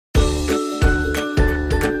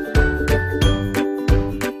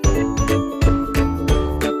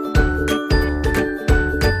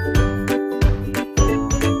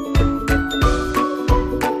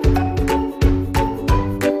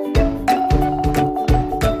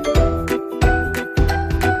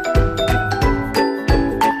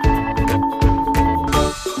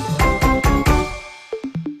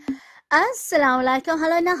Assalamu alaikum,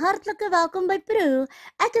 hallo en hartlike welkom by Proe.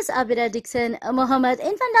 Ek is Abidah, Dixon, Mohamed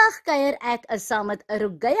en vandag kuier ek saam met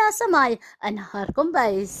Rugaya Samaai in haar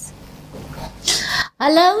kombuis.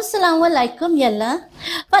 Hallo, assalamu alaikum julle.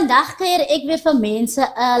 Vandag kuier ek weer vir mense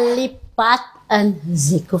 'n lipat in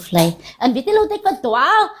Zeekoevlei. En weet julle wat ek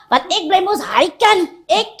verdwaal? Want ek bly mos hy kan.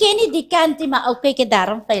 Ek ken nie die kantie, maar ook ek het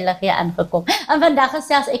daarom veilig hier aangekom. En vandag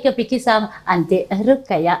gesels ek 'n bietjie saam aan die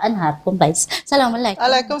Rugaya in haar kombuis. Assalamu alaikum.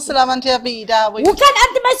 Alaikum salam auntie Abidah. Hoe kan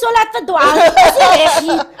auntie my so laat verdwaal? Dis nie reg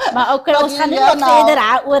nie. Maar ook ons gaan nie nog verder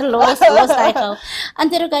daaroor los hy gou.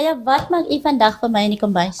 Auntie Rugaya, wat maak u vandag vir my in die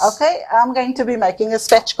kombuis? Okay, I'm going to be making a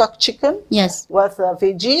spatchcock chicken. Yes. With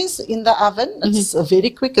veggies in the oven. It's very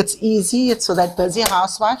quick, it's easy. It's for that busy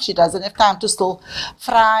housewife. She doesn't have time to still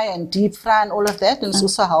fry and deep fry and all of that. And it's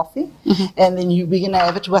also healthy. And then we're going to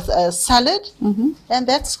have it with a salad. And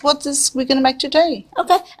that's what we're going to make today.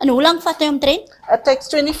 Okay. En hoe lang vat hy omtrent? It takes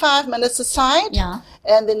 25 minutes aside. Ja.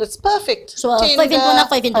 And then it's perfect. So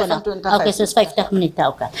 25. Okay, so 50 minute,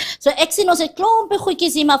 okay. So ek sien ons het klompie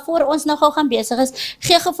goedjies hier, maar voor ons nou gou gaan besig is,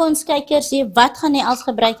 gee gou vir ons kykers hier, wat gaan jy als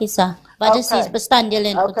gebruik hier? Wat is die bestanddele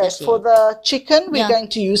en okay, for the chicken, we're going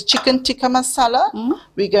to use chicken tikka masala.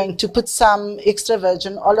 We're going to put some extra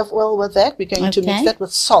virgin olive oil with that. We're going to mix that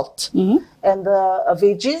with salt. And the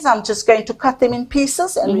veggies, I'm just going to cut them in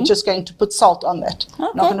pieces and we're just going to put salt on that.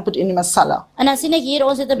 Not going to put any masala. En dan sien ek hier,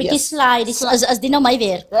 ons het 'n bietjie slide. Is die nou my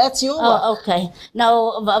werk? That's your work. Oh, okay.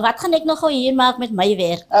 Nou, wat gaan ek nog gou hier maak met my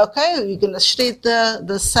werk? Okay, you're going to shred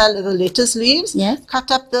the salad, the lettuce leaves. Yes.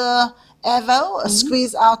 Cut up the avo,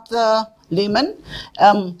 squeeze out the lemon,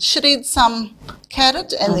 shred some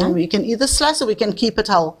carrot, and then we can either slice or we can keep it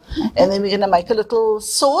whole. And then we're going to make a little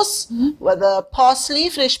sauce with the parsley,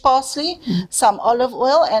 fresh parsley, some olive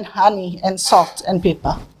oil and honey and salt and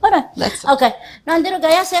pepper. Alright. That's it. Okay. Nou,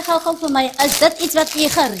 Rugaya, sê gou vir my, is dit iets wat jy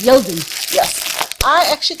gereeld doen? Yes.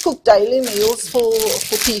 I actually cook daily meals for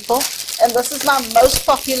people, and this is my most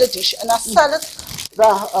popular dish. And I sell it, the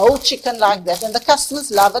whole chicken like that, and the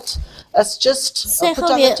customers love it. It's just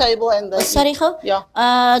put on the table and they sorry gou? Ja.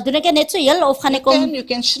 Doen ek net so heel of gaan ek kom? You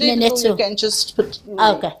can shred it or you can just put...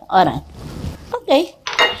 Okay, alright. Okay.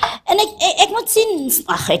 En ek moet sien,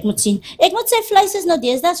 ek moet sê vleis is nou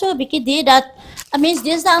deesdae so 'n bietjie die dat 'n mens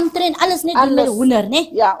deesdae omtrent alles net doen met hoender, né?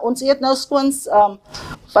 Ja, ons eet nou skoons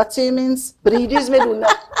wat sê mens breedies met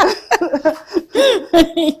hoender.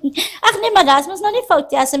 Ag nee, maar dat is nog nie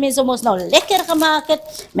fout. Ja, as mens ons nou lekker gemaak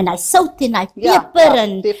het met hy sout en hy peper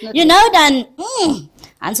en you know dan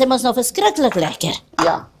dan sê ons nou verskriklik lekker.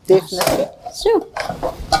 Ja, definitely. So.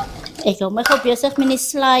 Ek hou my gou besig met die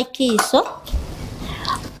slaaitjie so.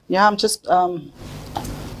 Yeah, I'm just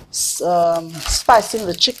spicing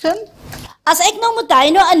the chicken. As ek nou moet hy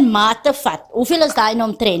nou in mate vat, hoeveel is daai nou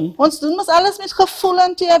omtrent? Ons doen mos alles met gevoel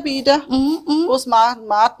auntie Abidah. Ons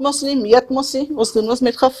maat mos nie, meet mos nie. Ons doen ons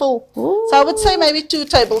met gevoel. So I would say maybe 2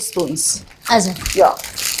 tablespoons. As it? Ja.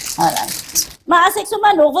 Alright. Maar as ek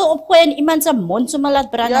sommer nog wil opgooi en iemand se mond sommer laat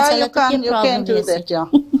brand, dan sal dit 'n probleem wees. You can do that, ja.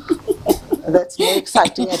 That's more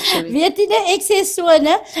exciting actually. Weet jy net, ek sê so,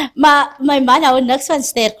 né? Maar my man hou niks van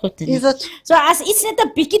sterk goed nie. Is it? So as iets net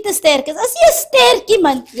 'n bietjie te sterk is, as jy 'n sterkie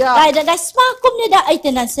man, daai smaak kom net daar uit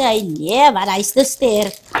en dan sê hy, nee, maar hy's te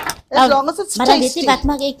sterk. As long as it's tasty. Maar dan weet jy wat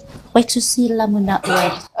maak ek? Gooi ek so suurlemoen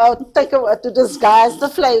oor. Oh, take a to disguise the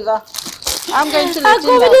flavor. I'm going to let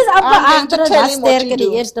you know. I'm going to tell him what you do.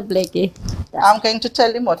 Die eerste plekkie. I'm going to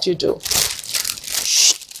tell him what you do.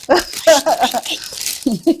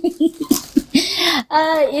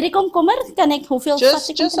 Hierdie komkommer, kan ek hoeveel vat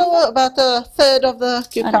ek? Just about 1/3 of the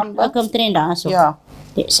cucumber. Ek kom train daar so. Yeah.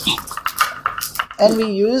 Yes. And we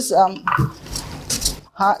use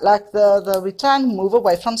like we try and move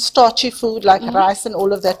away from starchy food like rice and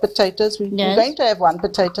all of that, potatoes. We're going to have one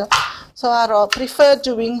potato. So I prefer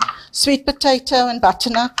doing sweet potato and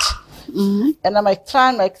butternut. And I try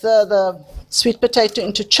and make the sweet potato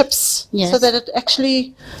into chips, so that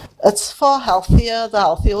it's far healthier, the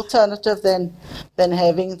healthy alternative than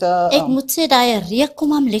having the... Ek moet sê, die reek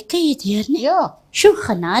kom am lekker hier, ne? Ja. Sjoe,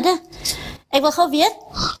 genade. Ek wil gou weet,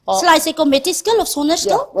 slice ek om met die skil of sonder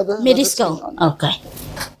skil? Ja, met die skil. Okay.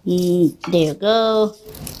 There you go.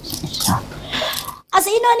 As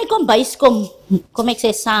jy nou in die kombuis kom ek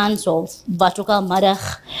sê saans of wat ook al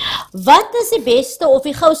middag, wat is die beste of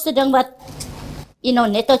die gouste ding wat jy nou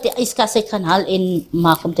net uit die yskas uit gaan haal en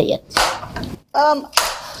maak om te eet?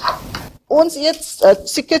 Ons eet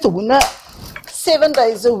seker hoender 7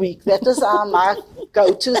 days a week. That is my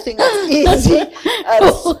go-to thing. It's easy,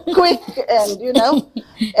 it's quick, and you know,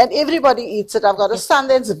 And everybody eats it. I've got a son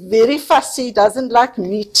that's very fussy, doesn't like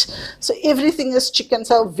meat. So everything is chicken.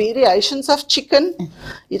 So variations of chicken.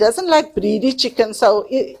 He doesn't like breedy chicken. So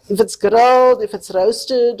if it's grilled, if it's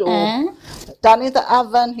roasted or done in the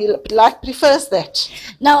oven, he prefers that.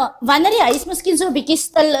 Nou, wanneer die huis miskien so 'n bietjie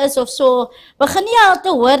stil is of so, begin jy al te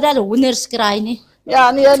hoor dat hoenders kraai nie.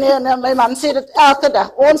 Ja, nee, my man sê dit elke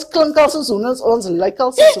dag. Ons klink as ons hoenders, ons lyk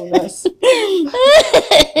as ons hoenders.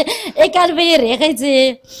 Ek kan vir die regheid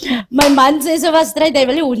sê, my man sê so was stryd, hy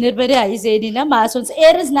wil nie hoender by die huis hê nie, maar as ons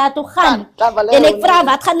eers na toe gaan, en ek vra,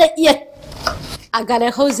 wat gaan jy eet? Ek gaan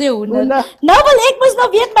hy gou sê hoender. Nou wil ek mos nou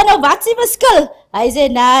weet, maar nou wat is die verskil? Hy sê,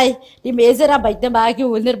 nee, die mense daar buite maak die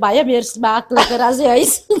hoender baie meer smakeliker as die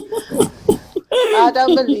huis. I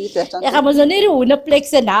don't believe that. Ek gaan mos nou nie die hoenderplek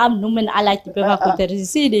se naam noem en al die tipe van goeie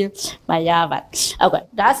sê nie. Maar ja, wat. Okay,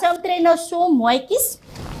 daar sou omtrent nou so mooietjies.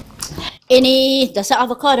 En dis 'n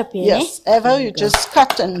avocado pie, né? Yes, avo you just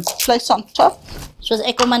cut and place on top. Soos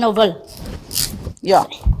ek kom nou wil. Ja.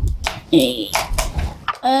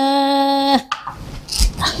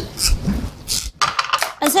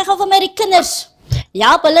 En sê gou vir my die kinders.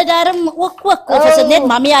 Ja, hulle daarom ook kook of is dit net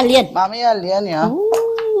mami alleen? Mami alleen, ja.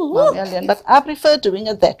 Mami alleen, but I prefer doing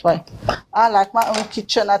it that way. I like my own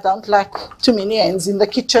kitchen. I don't like too many hands in the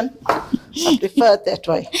kitchen. I prefer it that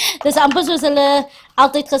way. Dis amper soos hulle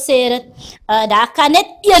altyd gesê het, daar kan net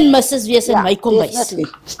een missus wees in my kombuis.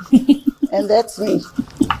 Definitely. And that's me.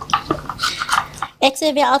 Ek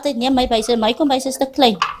sê weer altyd, nee, my kombuis is te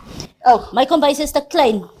klein. Oh. My kombuis is te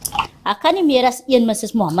klein. Ek kan nie meer as een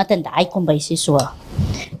Mrs. Mohamed in daai kombuis hê so.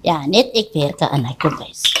 Ja, net ek werk aan hy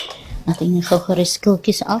kombuis. Laat ek net gou gerus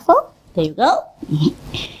skiltjies afhaal. There you go.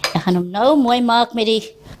 Ek gaan hom nou mooi maak met die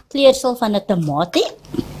kleursel van 'n tamatie.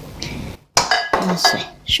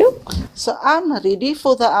 So I'm ready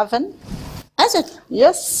for the oven. Is it?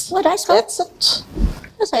 Yes. What is That's it.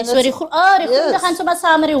 Sorry, die groente gaan sommer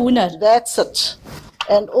saam met die hoender. That's it.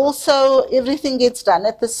 And also everything gets done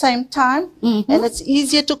at the same time, and it's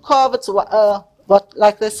easier to carve. It's what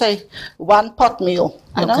like they say, one pot meal,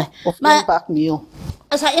 you know, of one pot meal.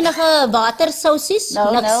 Is daar enige watersousies?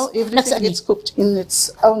 No, everything gets cooked in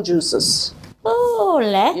its own juices. Oh,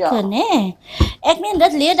 lekker, nee. Ek meen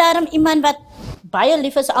dit leer daarom iemand wat baie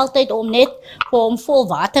lief is altyd om net vir hom vol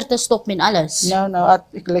water te stop en alles. No,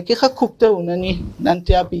 ek lekker gekookte hoender nie.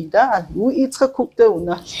 Auntie Abidah, hoe iets gekookte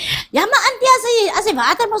hoender? Ja, maar auntie, as die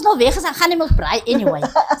water mos nou weg is, dan gaan hy mos braai anyway.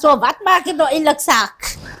 So wat maak dit nou eintlik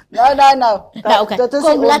saak? No. Okay.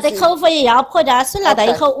 Kom, laat ek gou vir jou help gou daar so, laat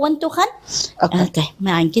hy gou oond toe gaan. Okay,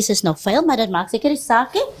 my handjies is nog vuil, maar dit maak seker die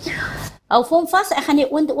saak nie. Hou vir hom vas, ek gaan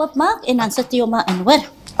die oond oopmaak en dan sit jy hom maar in, hoor.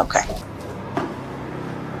 Okay.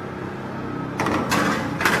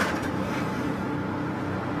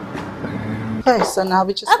 Okay, so now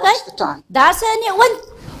we just watch the time. Daar sê nie oond.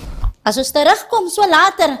 As ons terugkom so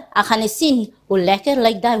later, ek gaan sien hoe lekker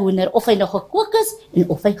lyk daai hoender, of hy nog gekook is en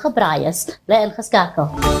of hy gebraai is. Bly ingeskakel.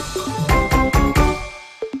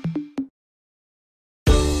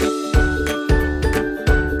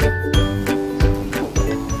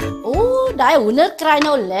 Daai hoender kry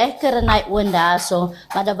nou lekker in hy oond daarso.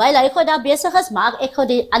 Maar terwyl hy gou daar besig is, maak ek gou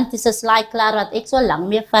die antiese slaai klaar wat ek so lank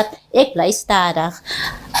mee vat. Ek bly stadig.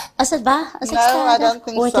 Is dit waar? Is dit stadig? No, I don't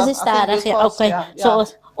think so. Dit is stadig, ja. Okay. So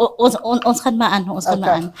ons gaan maar aan,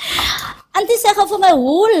 Antie sê gou vir my,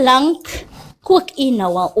 hoe lank kook u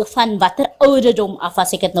nou al, of van watter ouderdom af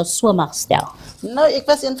as ek dit nou so mag stel? No, ek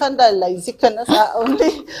was een van die lazy kinders. I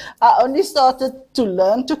only started to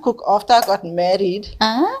learn to cook after I got married.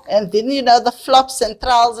 And then, you know, the flops and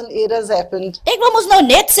trials and errors happened. Ek wil mos nou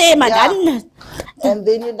net sê, maar dan... And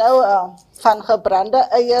then, you know, van gebrande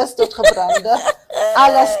eiers tot gebrande,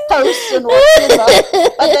 alles toast and whatever.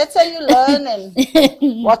 But that's how you learn,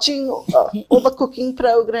 and watching all the cooking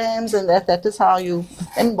programs and that is how you...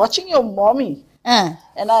 And watching your mommy.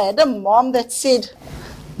 And I had a mom that said,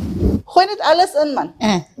 gooi net alles in, man.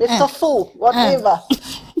 Met gevoel, whatever.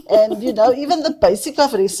 And, you know, even the basic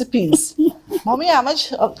of recipes. Mommy, how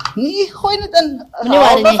much? Nee, gooi net in.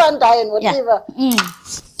 Halve van die en whatever.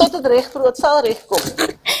 Tot het rechtbrood sal rechtkom.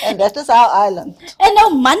 And that is our island. En nou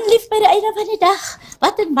manlief by die einde van die dag.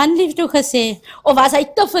 Wat het manlief toe gesê? Of was hy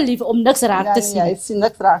te verlief om niks raak te sien? Ja, hy sien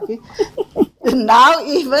niks raak nie. Now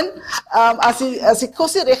even, as die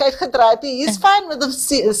kossie reg uitgedraaid, he's fine with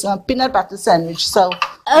the peanut butter sandwich. So,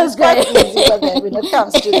 it's quite easy for them when it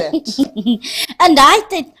comes to that. En daai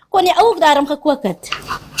tyd, kon jy ook daarom gekook het?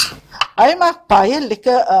 Hy maak baie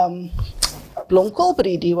lekker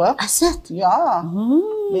blomkoolbredie, hoor. Is dit? Ja,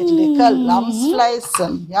 met lekker lamsvleis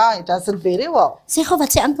en ja, he does it very well. Sê gou,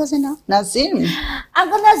 wat sê Uncle se naam? Nazim.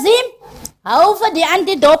 Uncle Nazim, Hou vir die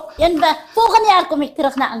antidop. Volgende jaar kom ek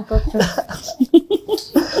terug na Ankel toe.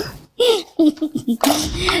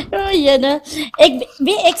 Oh, jene.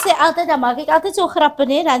 Ek sê altyd, dan maak ek altyd so grappe,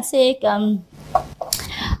 nee, dan sê ek,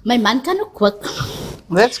 my man kan ook kook.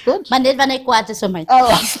 That's good. Maar net wanneer hy kwaad is vir my.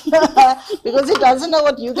 Oh, because he doesn't know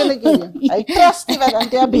what you're going to give him. I trust him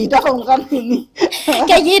and die Abidah gaan doen.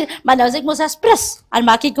 Kijk hier, maar nou as ek mos as pris, dan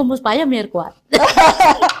maak ek hom mos baie meer kwaad.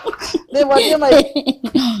 Then what do you make?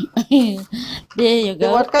 There you go.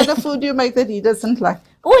 Then what kind of food do you make that he doesn't like?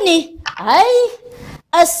 O nee, hy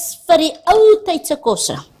is vir die ou tydse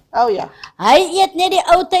kosse. Oh yeah. Hy eet net die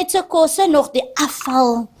ou tydse kosse, nog die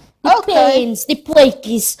afval. Die pens, die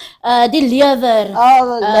potjies, die lewer.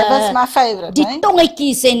 Oh, lever's my favorite, die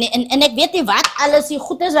tongetjies en ek weet nie wat alles die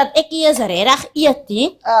goed is wat ek eers regtig eet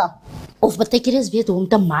nie. Of wat ek eers weet hoe om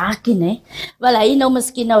te maak nie. Wel hy nou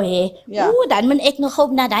miskien nou hê. Dan moet ek nog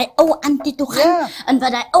op na daai ou auntie toe gaan. En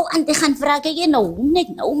wat daai ou auntie gaan vra kyk jy nou, hoe moet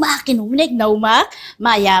ek nou maak en hoe moet ek nou maak?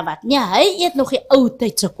 Maar ja, wat? Nee, hy eet nog die ou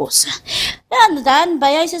tydse kosse. Dan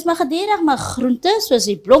by huis is maar gedurig maar groente soos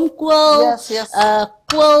die blomkool,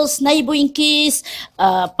 kool, snyboontjies,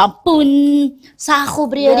 pampoen,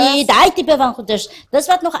 sagobreedie, daai tipe van goeders. Dis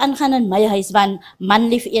wat nog aangaan in my huis want man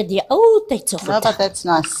lief eet die ou tydse goede. No, but that's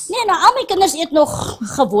nice. Nee, nou al my kinders eet nog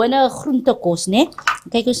gewone groentekos, né?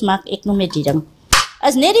 Kyk hoe smaak ek nog met die ding.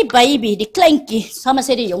 As net die baby, die kleintjie, sal maar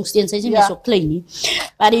sê die jongste een, sy is nie meer so klein nie.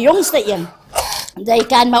 Maar die jongste een, sy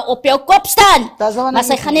kan maar op jou kop staan. Maar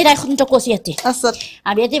sy gaan nie die groentekos eet nie.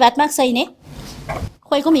 En weet jy wat maak sy, né?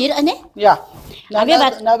 Gooi kom hier in, né? Ja. Now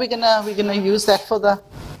we're gonna use that for the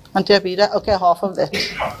Auntie Abidah. Okay, half of that.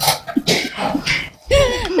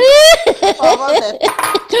 Half of that.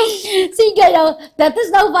 Sien jy nou, dat is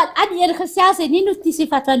nou wat aan hier gesels en nie notisie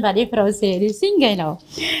vat van wat die vrou sê nie, sien jy nou.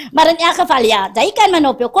 Maar in elk geval, ja, jy kan maar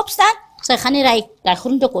op jou kop staan, sy gaan nie die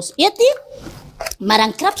groentekos eet nie, maar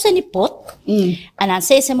dan krap sy in die pot, en dan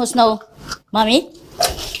sê sy mos nou, Mommy,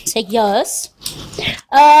 sê ek, yes,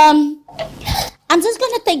 I'm just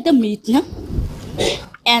gonna take the meat, no?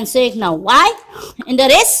 And say ek, now, why? And the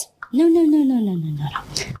rest? No.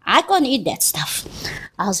 I can't eat that stuff.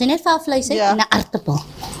 Als sy net vir vleis het, en 'n aartappel.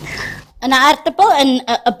 En 'n aartappel en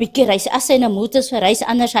 'n bietjie rys. As sy nou moet is vir rys,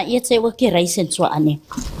 anders dan eet sy ook die rys en so aan nie.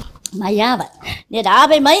 Maar ja, wat? Nee, daar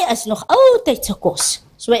by my is nog oudtydse kos.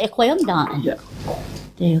 So ek gooi hom daarin. Yeah.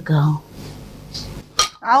 There you go.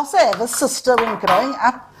 I also have a sister when growing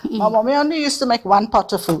up. My mommy only used to make one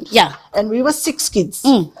pot of food. Yeah. And we were 6 kids.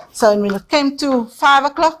 So when it came to 5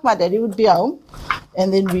 o'clock, my daddy would be home.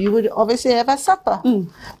 And then we would obviously have our supper.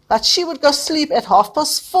 But she would go sleep at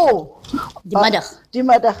 4:30. Die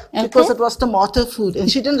middag. Because it was tomato food. And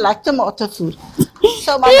she didn't like tomato food.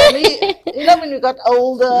 So my mommy, you know, when we got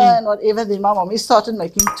older and whatever, then my mommy started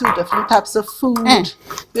making 2 different types of food,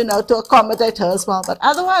 you know, to accommodate her as well. But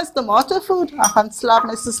otherwise, tomato food, I gaan slaap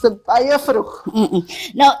my sister baie vroeg.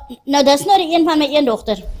 Nou, dis nou die een van my een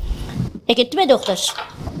dogter. Ek het 2 dogters.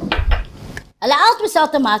 Hulle altyd sal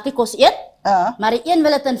tomatiekos eet, maar die een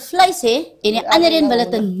wil dit in vleis hê en die ander een wil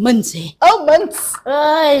dit in mins hê. Oh, mins!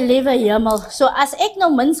 Ai, liewe hemel. So as ek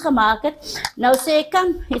nou mins gemaak het, nou sê ek,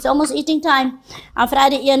 come, it's almost eating time. Dan vra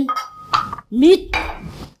die een, meat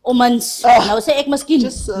of mins. Nou sê ek miskien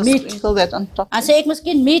meat. Dan sê ek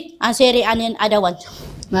miskien meat, dan sê die ander een, I don't want.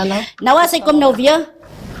 Nou as ek kom nou weer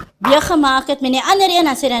gemaak het met die ander een,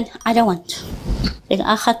 dan sê dan, I don't want. Ek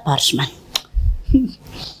gaat pars, man.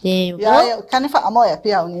 There you go. Ja, kan nie vir almal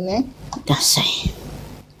happy hou nie, né? Dis hy.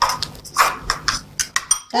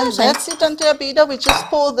 And that's it, Auntie Abidah. We just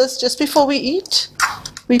pour this just before we eat.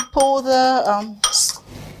 We pour the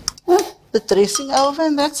dressing over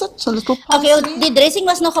and that's it. So little parsley. Okay, die dressing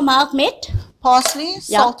was nog gemaak met? Parsley,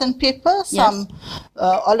 salt and pepper, some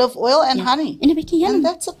olive oil and honey. En 'n bietjie and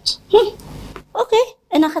that's it. Okay,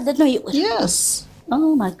 en dan gaat dit nou hier oor. Yes.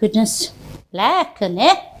 Oh my goodness. Lekker,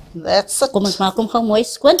 né? That's it. Kom ons maak hom gou mooi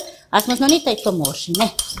skoon. As ons nog nie tyd vir mors nie,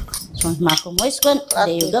 né? So ons maak hom mooi skoon. There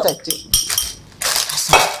you go.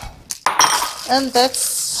 And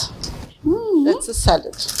that's a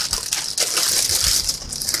salad.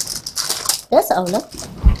 Dis oulik.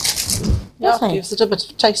 Ja, gives it a bit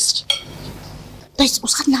of taste. Dis,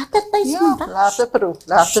 ons gaan later tuis man. Ja, later proe.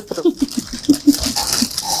 Ons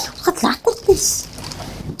gaan later tuis.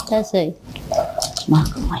 Dis hy.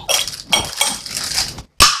 Maak hom mooi.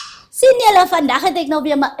 Sien julle, vandag het ek nou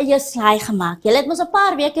weer my eie slaai gemaak. Julle het mos 'n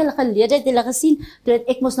paar weke gelede het julle gesien, toe het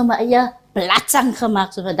ek mos nou my eie bladsang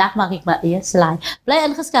gemaak. So vandag maak ek my eie slaai. Bly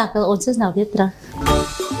ingeskakel, ons is nou weer terug.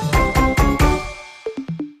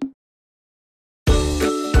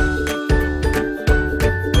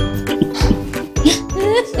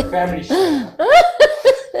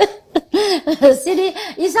 Sien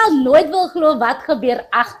jy sal nooit wil glo wat gebeur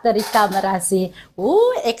agter die kamera sê.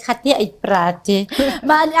 Ek gaan nie uitpraat nie.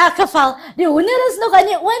 Maar in elk geval, die hoender is nog aan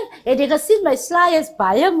die oond. Het jy gesien my slaai is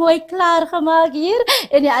baie mooi klaar gemaak hier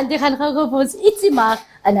en die auntie gaan gou vir ons ietsie maak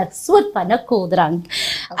in 'n soort van 'n koeldrank.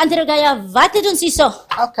 Auntie Rugaya, wat het ons hier so?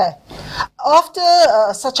 Okay.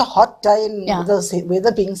 After such a hot day and the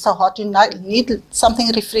weather being so hot, you need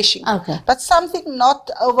something refreshing. Okay. But something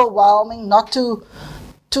not overwhelming, not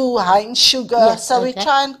too high in sugar. Yes, so we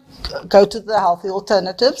try and go to the healthy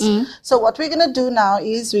alternatives. So what we're going to do now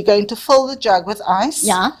is we're going to fill the jug with ice.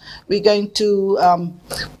 Yeah. We're going to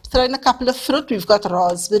throw in a couple of fruit. We've got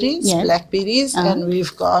raspberries, blackberries, and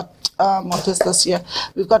we've got what is this here?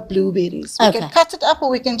 We've got blueberries. We can cut it up or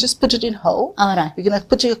we can just put it in whole. All right. We're going to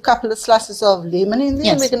put a couple of slices of lemon in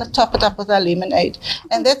there and we're going to top it up with our lemonade.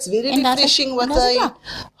 And that's very refreshing with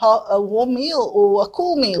a warm meal or a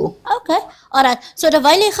cool meal. Okay. All right. So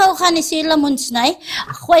terwyl jy gou gaan die suurlemoen sny,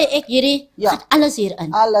 gooi ek hierdie alles hier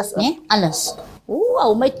in. Alles in. Nee, alles.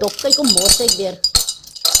 Wow, my dop, kyk hoe mors ek weer.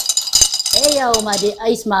 Hey jou, maar die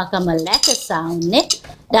ys maak 'n lekker sound, né?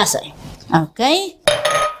 Dis hy. Okay.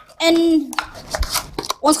 En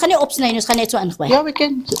ons gaan nie opsny, ons gaan net so ingooi. Yeah, we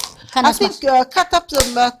can. I think cut up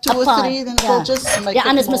some 2 or 3, then we'll just make it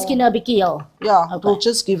anders miskien 'n bietjie heel. Yeah, we'll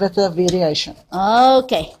just give it a variation.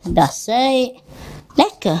 Okay, dis hy.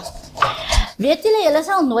 Lekker. Weet julle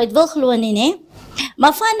sal nooit wil glo nie, né?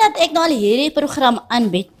 Maar vandat ek nou al hierdie program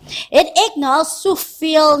aanbied, het ek nou al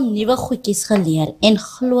soveel nuwe goedjies geleer en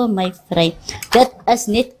glo my vry, dit is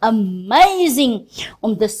net amazing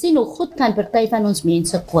om te sien hoe goed kan party van ons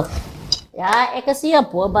mense kook. Ja, ek is nie 'n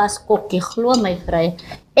bobas kokkie, glo my vry.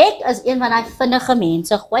 Ek is een van daai vinnige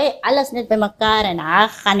mense, gooi alles net bymekaar en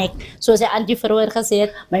gaan ek, soos die auntie vroeër gesê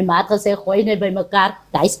het, my ma het gesê gooi net bymekaar,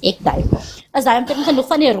 dis ek daai. Is daai omtrent genoeg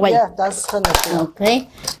van die rooi? Ja, dis genoeg. Okay,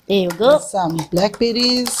 there you go. Some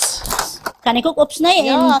blackberries. Kan ek ook opsny?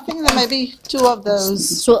 Yeah, I think there may be 2 of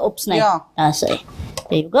those. So opsny. Ja. Daar sê.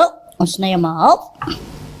 There you go. Ons sny hom half.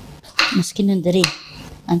 Miskien in 3.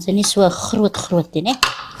 En sy nie so groot nie, né?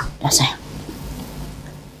 Daar sê.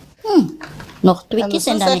 Nog tweetjies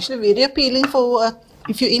en dan it's actually very appealing for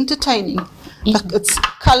if you're entertaining. It's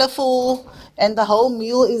colorful and the whole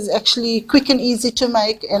meal is actually quick and easy to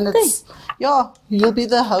make and it's you'll be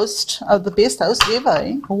the host of the best host ever.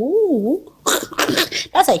 Eh? Ooh.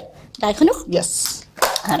 Daar sê. Daai genoeg? Yes.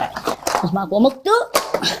 Alright. Ons maak hom ook toe.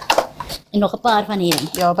 En nog 'n paar van hierdie.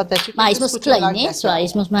 Ja, but that you Maar hy is klein, né? So hy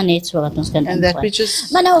is maar net so wat ons kan doen. And that we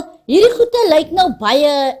just Maar nou, hierdie goede lyk nou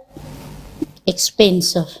baie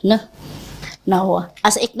expensive, né? Nou,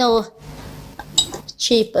 as ek nou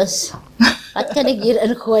cheap is, wat kan ek hier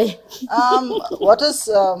ingooi? What is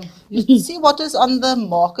you see what is on the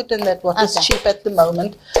market and that what is cheap at the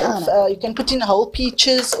moment. You can put in whole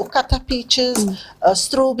peaches or cut up peaches.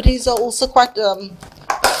 Strawberries are also quite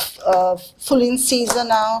full in season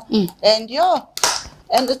now. And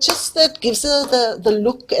and it just that gives the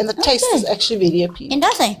look and the taste is actually very appealing. En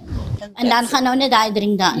dat is en dan gaan nou net daai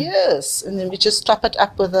drink dan. Yes, and then we just top it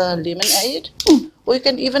up with a lemonade. Or you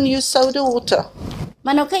can even use soda water.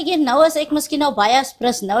 Maar nou kyk jy, nou as ek miskien nou baie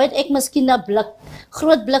spris, nou het ek miskien 'n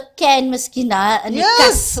groot blik can miskien daar in die kas.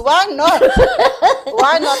 Yes, why not?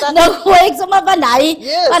 Why not? Nou gooi ek sommer van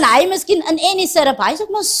hy miskien in any syrup. Hy is ook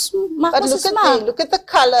maar But look at the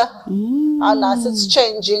color. How nice it's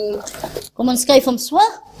changing. Kom ons kyk hom so.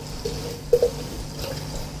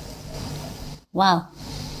 Wow.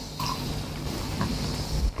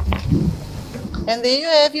 And there you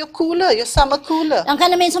have your cooler, your summer cooler. Dan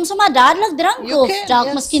kan 'n mens hom sommer dadelik drink of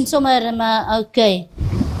dalk miskien sommer maar okay.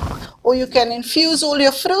 Or you can infuse all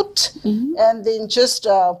your fruit and then just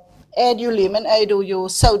add your lemonade or your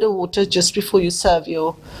soda water just before you serve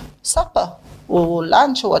your supper or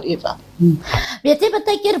lunch or whatever. Weet jy,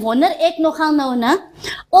 baie keer wonder ek nogal nou, né?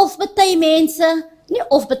 Of baie mense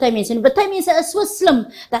is so slim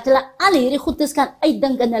dat hulle al hierdie goedes kan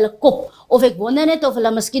uitdink in hulle kop. Of ek wonder net of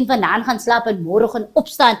hulle miskien vanaand gaan slaap en môre gaan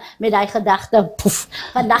opstaan met daai gedagte, poef,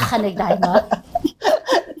 vandag gaan ek daai maak.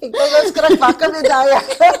 Ek wil skrik wakker met daai.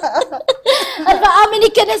 En veral met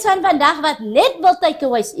die kinders van vandag wat net wil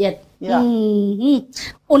takeaways eet. Ja.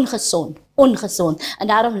 Ongezond. En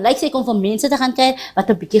daarom lyk sy om vir mense te gaan kyk wat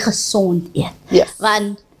 'n bietjie gesond eet. Yes.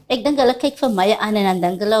 Want ek dink hulle kyk vir my aan en dan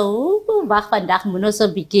dink hulle, wag, vandag moet ons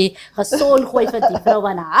 'n bietjie gesond gooi vir die vrou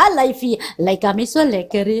want haar lyfie lyk hom so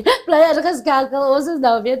lekker. Bly geskakel, ons is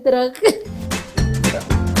nou weer terug.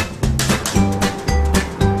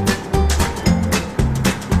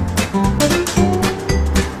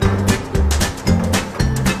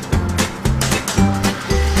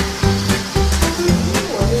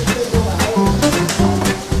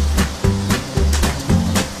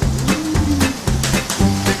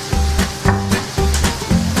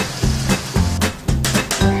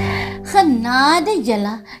 Maar dit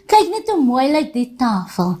julle, kyk net hoe mooi lyk die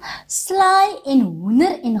tafel. Slaai en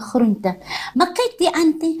hoender en groente. Maar kyk die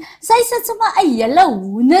auntie, sy sit sommer 'n hele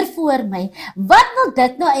hoender voor my. Wat wil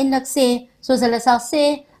dit nou eintlik sê? Soos hulle sal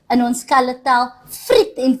sê in ons kaletaal,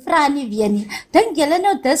 friet en vra nie weer nie. Dink julle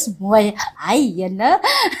nou dis mooi? Ai, julle.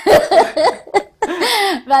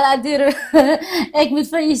 Wel, auntie, ek moet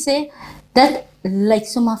vir u sê, dit lyk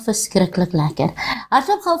sommer verskriklik lekker.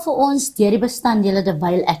 Hardloop gou vir ons deur die bestanddele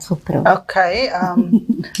terwyl ek geproe. Okay,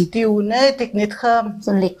 die hoender het ek net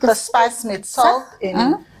gespice met salt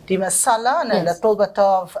en die masala and a little bit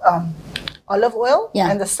of olive oil.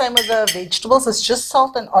 And the same with the vegetables, it's just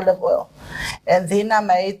salt and olive oil. And then I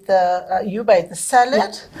made you made the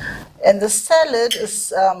salad. And the salad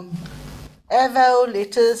is avocado,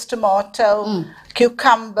 lettuce, tomato,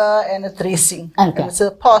 cucumber and a dressing. And it's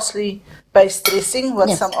a parsley-based dressing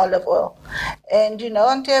with some olive oil. And you know,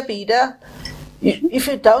 Auntie Abidah, if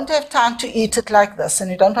you don't have time to eat it like this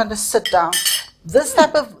and you don't want to sit down, this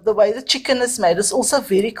type of, the way the chicken is made is also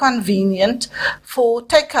very convenient for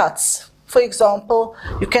takeouts. For example,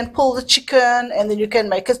 you can pull the chicken and then you can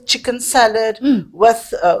make a chicken salad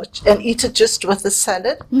with and eat it just with the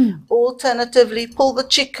salad. Alternatively, pull the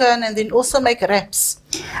chicken and then also make wraps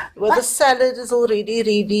where the salad is already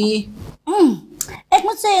ready. Ek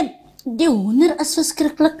moet sê, die hoender is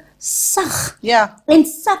verskriklik sag. Ja. En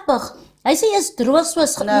sappig. Hy sê is droog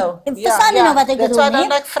soos verstaan jy nou wat ek bedoel, that's why I don't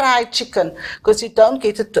like fried chicken, because you don't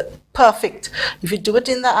get it perfect. If you do it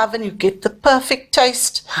in the oven, you get the perfect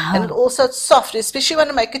taste, and it also it's soft, especially when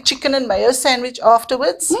you make a chicken and mayo sandwich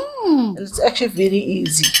afterwards. And it's actually very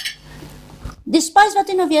easy. Die spice wat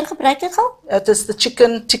jy nou weer gebruik het, gou? It is the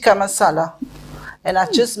chicken tikka masala, and I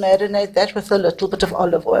just marinate that with a little bit of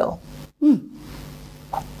olive oil.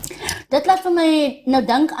 Dit laat vir my nou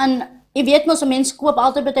dink aan, jy weet mos, mense koop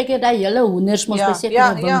altyd baie keer daai hele hoenders mos by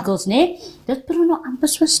sekere winkels, né? Dit proe nou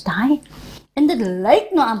amper soos daai. En dit lyk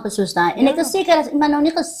nou amper soos daai. En ek is seker as iemand nou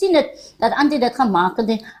nie gesien het dat Auntie dit gemaak het,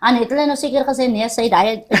 en het hulle nou seker gesê nee, sy het daai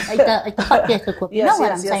uit 'n pakkie gekoop. Yes,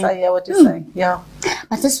 I hear what you're saying. Yeah.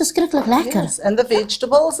 Maar dit is verskriklik lekker. Yes, and the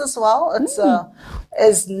vegetables as well. It's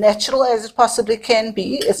as natural as it possibly can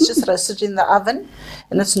be. It's just roasted in the oven,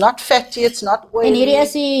 and it's not fatty, it's not oily. En hierdie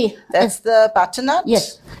is die, that's the butternut.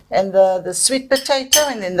 Yes. And the sweet potato,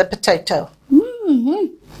 and then the potato.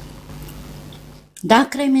 Daar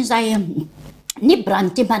kry mens daai nie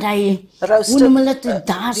brandie, maar daai roasted, hoe noem hulle dit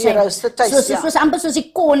daar sê? Roasted taste, soos amper soos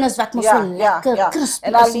die kones wat mos so lekker crispy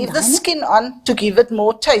and I leave the skin on to give it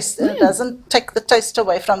more taste, and it doesn't take the taste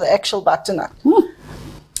away from the actual butternut.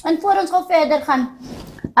 En voor ons gaan verder gaan,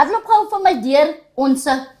 hardloop gou vir my deur ons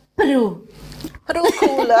Proe. Proe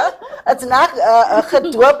cooler. It's not a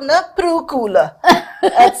gedoopne Proe cooler.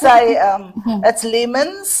 It's it's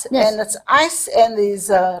lemons and it's ice, and there's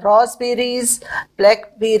raspberries,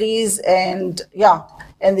 blackberries, and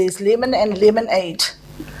and there's lemon and lemonade.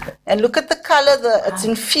 And look at the color, it's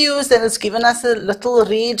infused and it's given us a little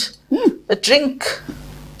red a drink.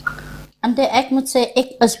 En ek moet sê,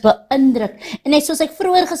 ek is beïndruk. En net soos ek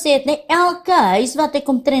vroeër gesê het, net elke huis wat ek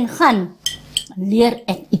omtrent gaan, leer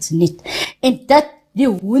ek iets nuut. En dit, die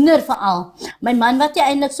hoender veral. My man wat jy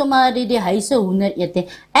eintlik sommer die huise hoender eet,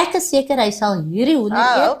 ek is seker hy sal hierdie hoender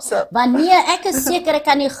eet. Wanneer ek is seker ek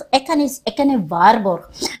kan nie waarborg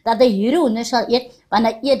dat hy hierdie hoender sal eet, want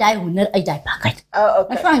hy eet daai hoender uit daai pak uit.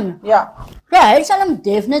 Okay. Ja, hy sal hom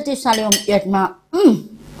definitief hom eet, maar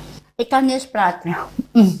ek kan nie eens praat nie.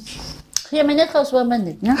 Gee my net gou so 'n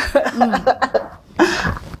minuut, né?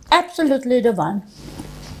 Absolutely divine.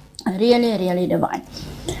 Really, really divine.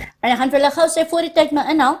 En ek gaan vir julle gou sê voor die tyd my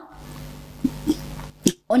inhaal.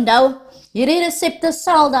 Onthou, hierdie resepte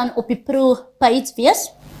sal dan op die Proe page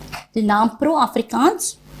wees. Die naam Proe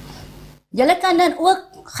Afrikaans. Julle kan dan ook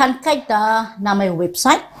gaan kyk daar na my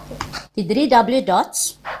website. Die 3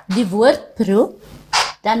 W-dots, die woord Proe,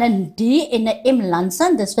 dan 'n D en 'n M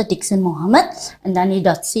Lansan, dis vir Dixon Mohamed, en dan die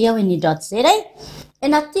 .co en die .za. En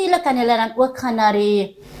natuurlik kan julle dan ook gaan na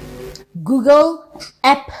die Google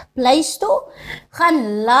App Play Store,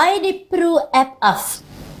 gaan laai die Proe app af.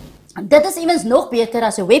 Dit is iewers nog beter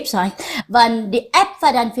as 'n website, want die app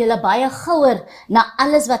vat dan vir julle baie gouer na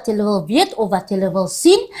alles wat julle wil weet of wat julle wil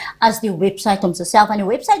sien as die website homself. En die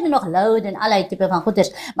website moet nog load en allerlei tipe van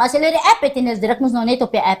goeders. Maar as julle die app het en jy druk mos nog net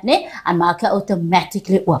op die app, né, dan maak hy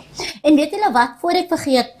automatically oop. En weet julle wat, voor ek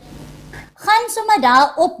vergeet, gaan sommer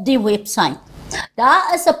daar op die website.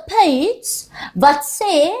 Daar is 'n page wat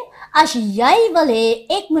sê, as jy wil hê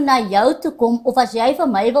ek moet na jou toe kom, of as jy vir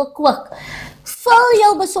my wil kook, vul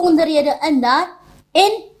jou besonderhede in daar,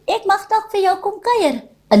 en ek mag dalk vir jou kom kuier.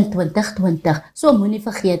 in 2020. So moenie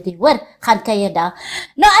vergeet nie, hoor, gaan kuier daar.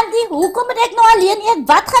 Nou Auntie, hoekom moet ek nou alleen eet?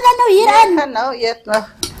 Wat gaan dan nou hier aan? Ek gaan nou eet nog.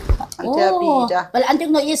 Auntie Abidah. Wel Auntie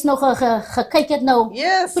nou eers nog gekyk het nou.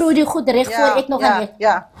 Yes. Proe die goed reg voor ek nog gaan eet.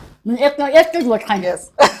 Ja. Moet ek nou eers dit word gaan. Yes.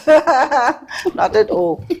 Not at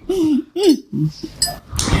all.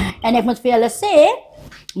 En ek moet vir julle sê,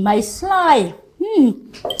 my slaai.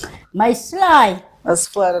 My slaai. As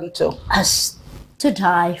vorentoe. As to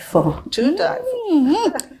die for. To die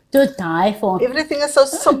for. To die for. Everything is so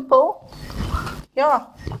simple.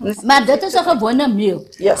 Ja. Maar dit is 'n gewone meal.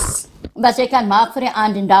 Yes. Wat jy kan maak vir die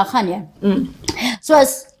aand en dag gaan jy.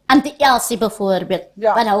 Soos Auntie Elsie bijvoorbeeld.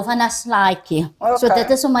 Ja. Wat hou van 'n slaaitjie. Okay. So dit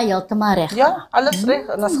is om my heeltemal reg. Ja, alles reg.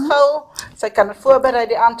 En as gou, sy kan dit voorberei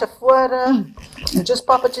die aand tevore. And just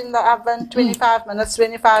pop it in the oven, 25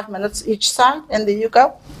 minutes each side, and there you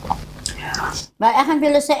go. Maar ek gaan vir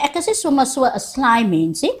julle sê, ek is nie sommer so 'n slaai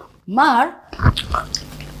mensie, maar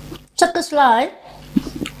sulke slaai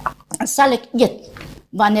sal ek eet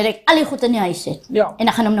wanneer ek al die goed in die huis het. Ja. En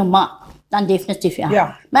ek gaan hom nou maak. Dan definitief ja.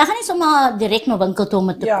 Ja. Maar ek gaan nie sommer direk na winkel toe om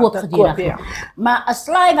dit te Ja, koop te gedurig. koop, ja. Maar 'n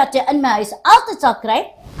slaai wat jy in my huis altyd sal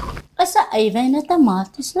kry, is 'n eie en 'n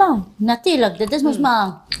tomatie slaai. Natuurlik, dit is mos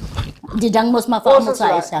maar die ding mos maar vir almal se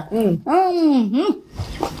huis.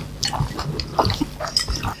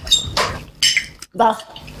 Wag.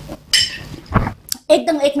 Ek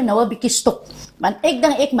dink ek moet nou 'n bietjie stop, want ek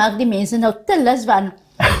dink ek maak die mense nou te lus want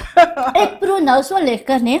ek proe nou so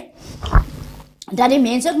lekker, né? Dat die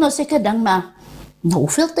mense ook nou seker dink maar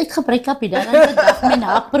hoeveel tyd gebruik Abidah dan per dag met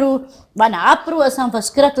hapro, want hapro is dan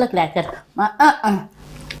verskriklik lekker. Maar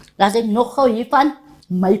laat ek nog gou hiervan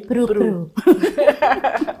my proe.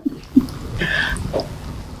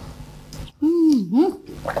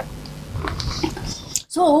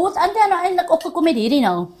 So, hoe het Auntie nou eintlik opgekom met hierdie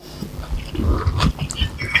nou?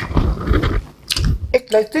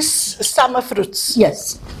 Ek like this summer fruits.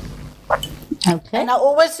 Yes. Okay. And I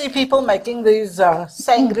always see people making these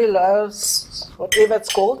sangria-loaves, whatever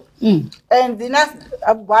it's called. And then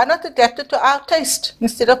why not adapt it to our taste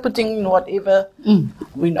instead of putting in whatever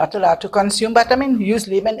we're not allowed to consume? But I mean, use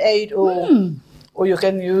lemonade or you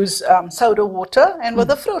can use soda water and with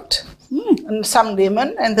the fruit. And some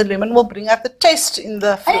lemon, and the lemon will bring out the taste in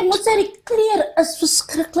the fruit. En ek moet sê die kleur is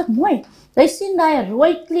verskriklik mooi. Jy sien daai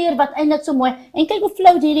rooi kleur wat eintlik so mooi. En kyk hoe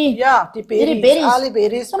flou hierdie. Ja, die berries, al die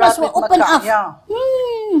berries soms so op en af. Ja.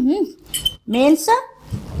 Mense,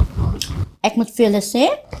 ek moet vir julle sê,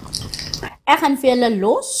 ek gaan vir julle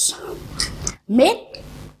los met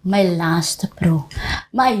my laaste proe.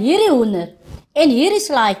 Maar hierdie hoender en hierdie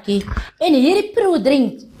slaaitjie en hierdie proe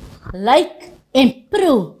drink lyk en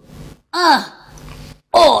proe.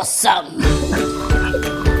 Awesome.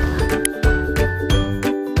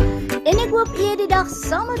 En ek hoop jy die dag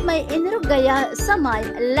saam met my en Rugaya Samaai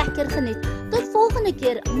lekker geniet. Tot volgende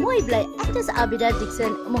keer, mooi bly. Ek is Abidah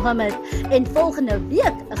Dixon Mohamed en volgende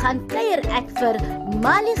week gaan kuier ek vir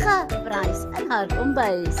Malika Price in haar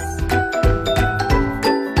kombuis.